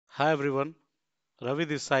Hi everyone, Ravi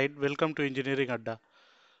this side. Welcome to EnggAdda.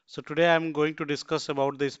 So today I am going to discuss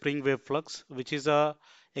about the Spring Webflux, which is a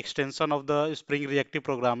extension of the Spring Reactive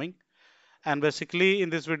programming. And basically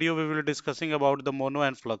in this video we will be discussing about the Mono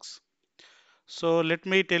and Flux. So let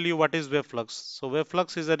me tell you what is Webflux. So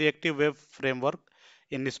Webflux is a reactive web framework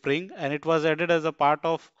in Spring and it was added as a part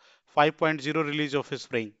of 5.0 release of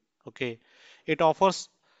Spring. Okay. It offers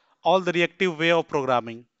all the reactive way of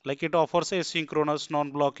programming. Like it offers asynchronous,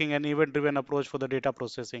 non-blocking and event-driven approach for the data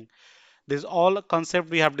processing. This all concept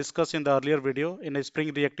we have discussed in the earlier video in a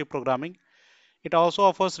Spring reactive programming. It also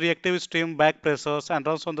offers reactive stream back pressures and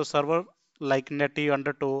runs on the server like Netty,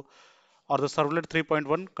 Undertow or the Servlet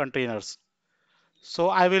 3.1 containers. So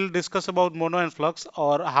I will discuss about Mono and Flux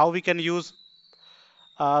or how we can discuss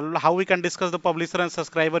the publisher and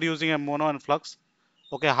subscriber using a Mono and Flux.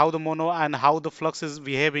 Okay, how the Mono and how the Flux is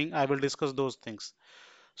behaving, I will discuss those things.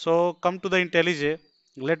 So come to the IntelliJ.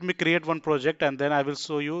 Let me create one project and then I will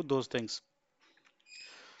show you those things.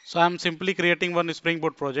 So I'm simply creating one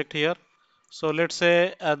Springboard project here. So let's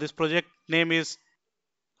say let's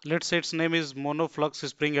say its name is Mono Flux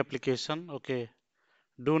Spring application. Okay,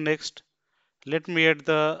 do next. Let me add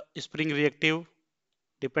the Spring Reactive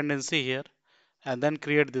dependency here and then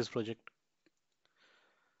create this project.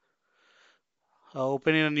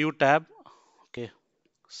 Open in a new tab. Okay,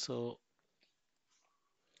 so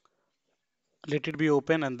let it be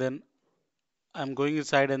open and then I'm going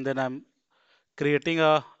inside and then I'm creating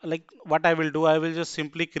a like what I will do. I will just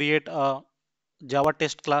simply create a Java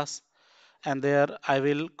test class and there I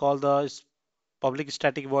will call the public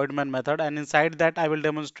static void main method and inside that I will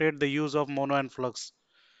demonstrate the use of Mono and Flux.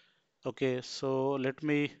 Okay, so let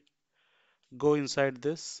me go inside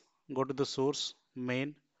this, go to the source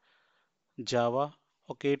main Java.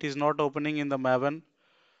 Okay, it is not opening in the Maven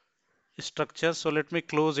structure, so let me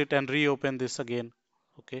close it and reopen this again.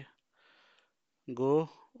 Okay, go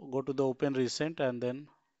go to the open recent and then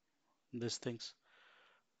these things.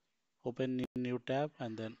 Open new tab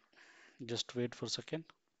and then just wait for a second.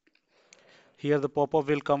 Here the pop-up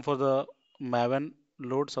will come for the Maven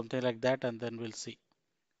load, something like that, and then we'll see.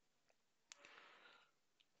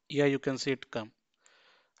 Yeah, you can see it come.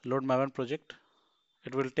 Load Maven project.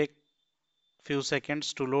 It will take few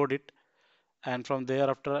seconds to load it, and from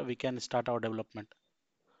there after we can start our development.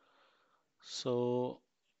 So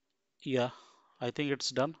yeah, I think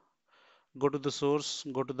it's done. Go to the source,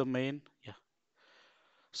 go to the main. Yeah.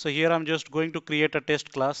 So here I'm just going to create a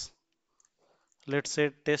test class. Let's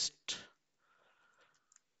say test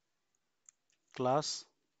class.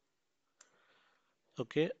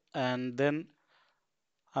 Okay, and then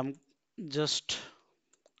I'm just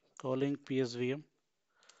calling PSVM.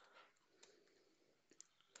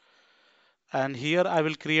 And here I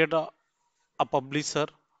will create a publisher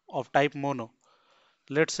of type mono.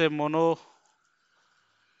 Let's say mono.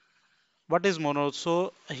 What is mono?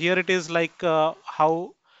 So here it is like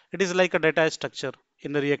how it is like a data structure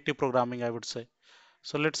in the reactive programming, I would say.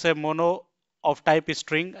 So let's say mono of type is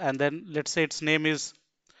string, and then let's say its name is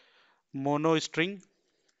mono string.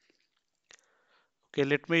 Okay,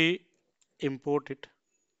 let me import it.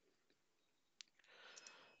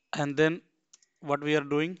 And then what we are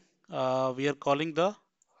doing, we are calling the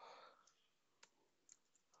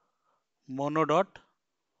mono dot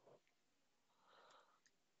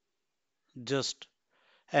just,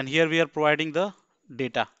 and here we are providing the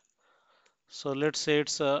data. So let's say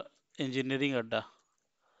it's engineering adda.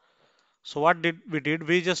 So what did we did?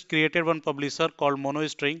 We just created one publisher called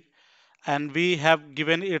monostring and we have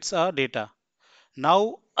given its data.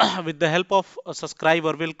 Now with the help of a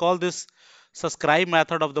subscriber, we'll call this subscribe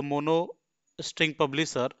method of the mono string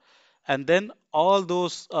publisher and then all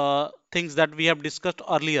those things that we have discussed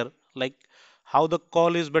earlier, like how the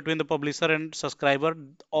call is between the publisher and subscriber,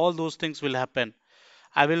 all those things will happen.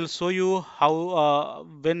 I will show you how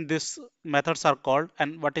when these methods are called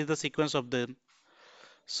and what is the sequence of them.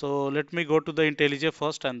 So let me go to the IntelliJ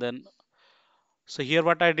first and then so here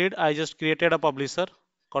what I did, I just created a publisher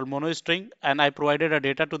called monostring and I provided a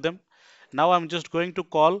data to them. Now I'm just going to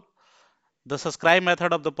call the subscribe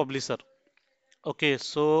method of the publisher. Okay,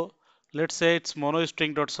 so let's say it's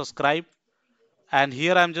monostring.subscribe and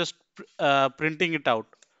here I'm just printing it out.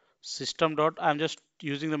 System dot, I'm just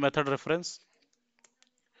using the method reference.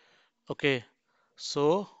 Okay,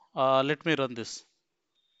 so let me run this.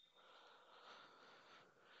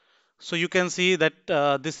 So you can see that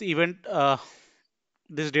this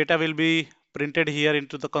data will be printed here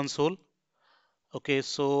into the console. Okay,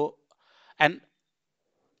 so and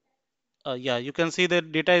yeah, you can see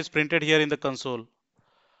that data is printed here in the console.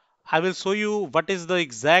 I will show you what is the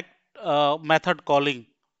exact method calling.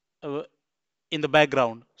 Uh, in the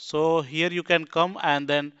background. So here you can come and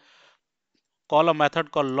then call a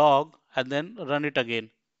method called log and then run it again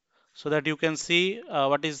so that you can see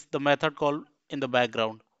what is the method called in the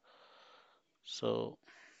background. So,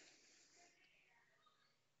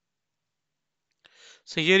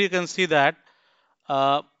 so here you can see that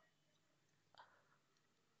uh,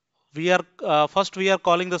 we are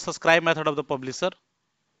calling the subscribe method of the publisher.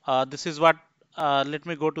 This is what let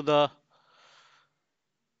me go to the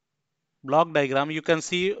block diagram. You can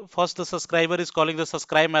see first the subscriber is calling the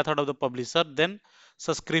subscribe method of the publisher, then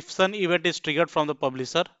subscription event is triggered from the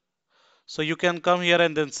publisher. So you can come here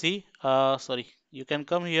and then see, you can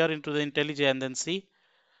come here into the IntelliJ and then see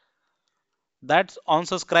that on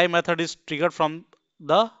subscribe method is triggered from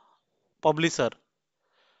the publisher.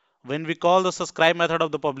 When we call the subscribe method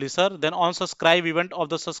of the publisher, then on subscribe event of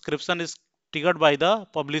the subscription is triggered by the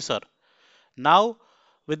publisher. Now,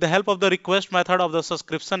 with the help of the request method of the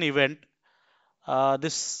subscription event,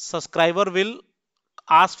 this subscriber will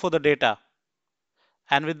ask for the data,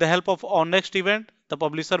 and with the help of on next event, the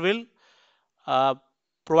publisher will uh,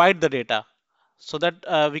 provide the data so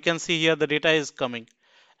that we can see here the data is coming.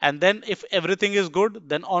 And then if everything is good,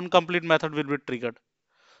 then on complete method will be triggered.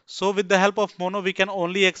 So with the help of mono, we can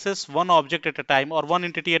only access one object at a time or one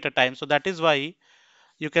entity at a time. So that is why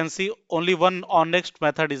you can see only one on next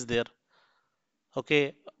method is there.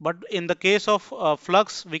 Okay, but in the case of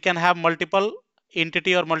Flux, we can have multiple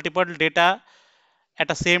entity or multiple data at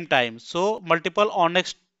the same time. So multiple on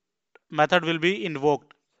next method will be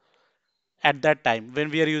invoked at that time when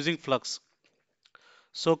we are using Flux.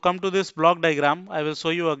 So come to this block diagram. I will show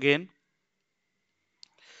you again.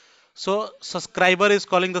 So subscriber is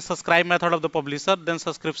calling the subscribe method of the publisher. Then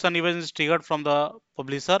subscription event is triggered from the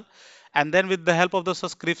publisher. And then with the help of the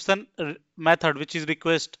subscription method, which is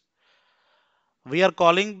request, we are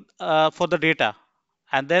calling for the data.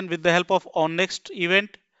 And then with the help of on next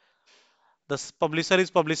event, the publisher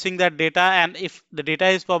is publishing that data. And if the data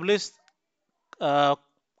is published uh,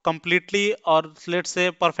 completely or let's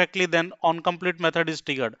say perfectly, then on complete method is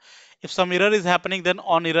triggered. If some error is happening, then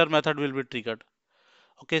on error method will be triggered.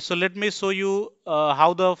 Okay, so let me show you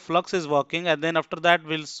how the Flux is working, and then after that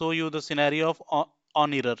we'll show you the scenario of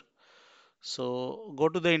on error. So go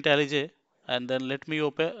to the IntelliJ and then let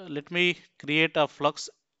me create a Flux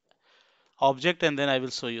object and then I will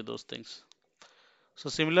show you those things. So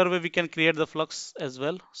similar way we can create the Flux as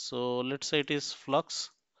well. So let's say it is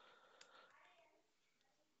Flux.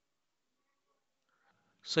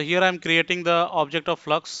 So here I'm creating the object of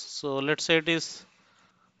Flux. So let's say it is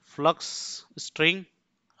Flux string.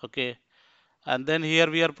 Okay, and then here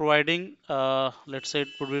we are providing let's say it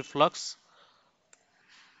would be Flux.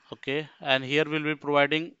 Okay, and here we'll be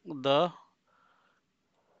providing the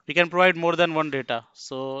we can provide more than one data.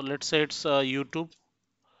 So let's say it's YouTube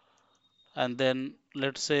and then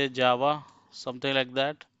let's say Java, something like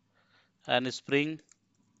that, and Spring,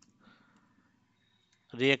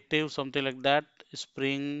 Reactive, something like that,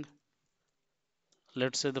 Spring,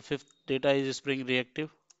 let's say the fifth data is Spring Reactive.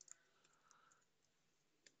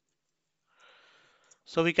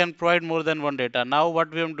 So we can provide more than one data. Now what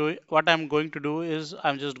I'm going to do is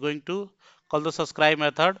I'm just going to call the subscribe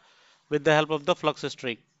method with the help of the Flux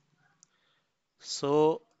string.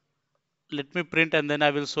 So let me print and then I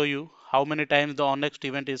will show you how many times the on next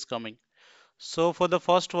event is coming. So for the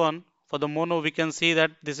first one, for the mono, we can see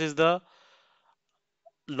that this is the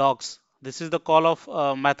logs. This is the call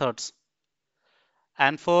of methods.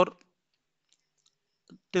 And for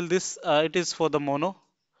till this, it is for the mono.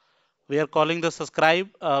 We are calling the subscribe.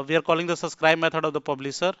 We are calling the subscribe method of the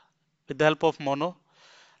publisher with the help of mono.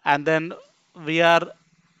 And then we are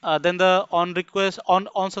then the on request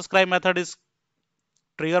on subscribe method is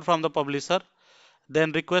trigger from the publisher.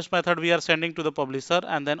 Then request method we are sending to the publisher,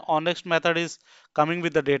 and then on next method is coming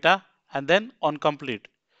with the data, and then on complete.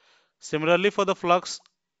 Similarly for the Flux,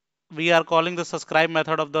 we are calling the subscribe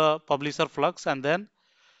method of the publisher Flux, and then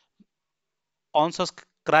on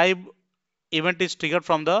subscribe event is triggered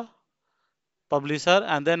from the publisher,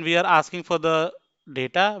 and then we are asking for the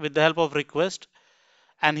data with the help of request.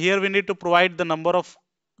 And here we need to provide the number of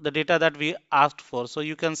the data that we asked for. So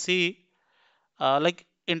you can see like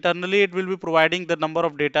internally it will be providing the number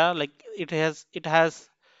of data, like it has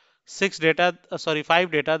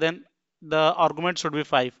five data, then the argument should be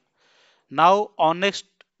 5. Now on next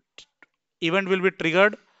event will be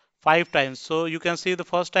triggered 5 times. So you can see the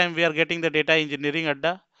first time we are getting the data engineering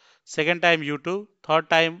adda, second time YouTube, third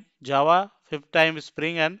time Java, fifth time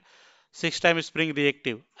Spring, and sixth time Spring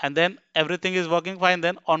Reactive. And then everything is working fine,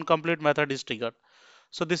 then on complete method is triggered.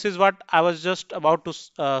 So this is what I was just about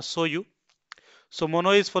to show you. So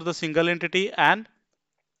mono is for the single entity and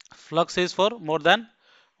Flux is for more than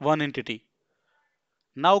one entity.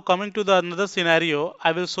 Now coming to the another scenario,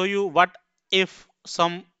 I will show you what if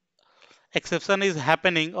some exception is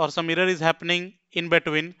happening or some error is happening in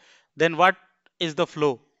between, then what is the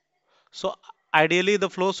flow? So ideally the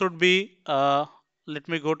flow should be, let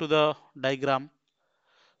me go to the diagram.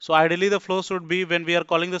 So ideally the flow should be when we are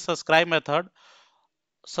calling the subscribe method,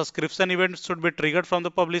 subscription event should be triggered from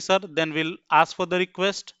the publisher, then we'll ask for the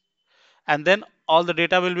request, and then all the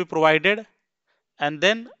data will be provided, and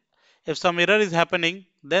then if some error is happening,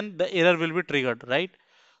 then the error will be triggered, right?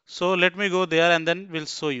 So let me go there and then we'll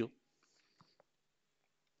show you.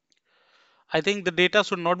 I think the data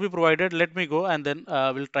should not be provided. Let me go and then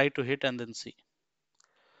we'll try to hit and then see.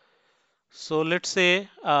 So let's say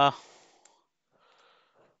I'm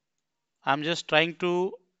just trying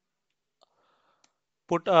to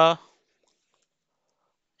put a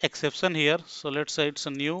exception here. So let's say it's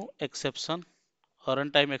a new exception or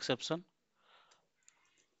runtime exception.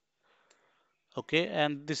 Okay,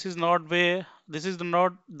 and this is not the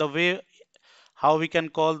way how we can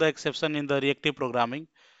call the exception in the reactive programming.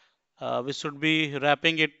 We should be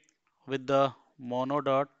wrapping it with the mono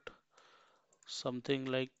dot something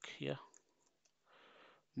like, yeah,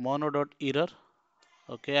 mono dot error.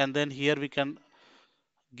 Okay, and then here we can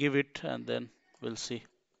give it and then we'll see.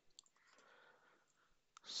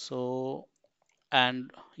 So,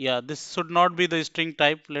 and yeah, this should not be the string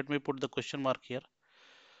type. Let me put the question mark here.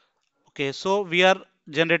 Okay, so we are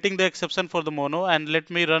generating the exception for the mono, and let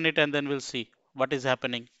me run it and then we'll see what is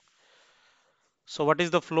happening. So what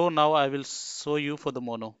is the flow now? I will show you for the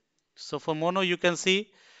mono. So for mono, you can see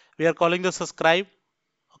we are calling the subscribe.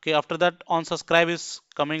 Okay, after that on subscribe is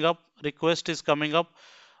coming up, request is coming up,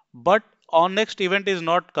 but on next event is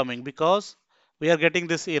not coming because we are getting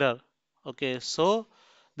this error. Okay, so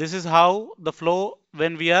this is how the flow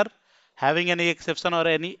when we are having any exception or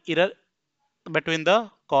any error between the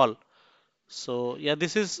call. So yeah,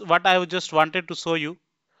 this is what I just wanted to show you.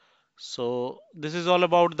 So this is all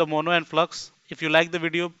about the mono and flux. If you like the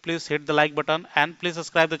video, please hit the like button and please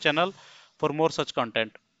subscribe the channel for more such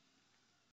content.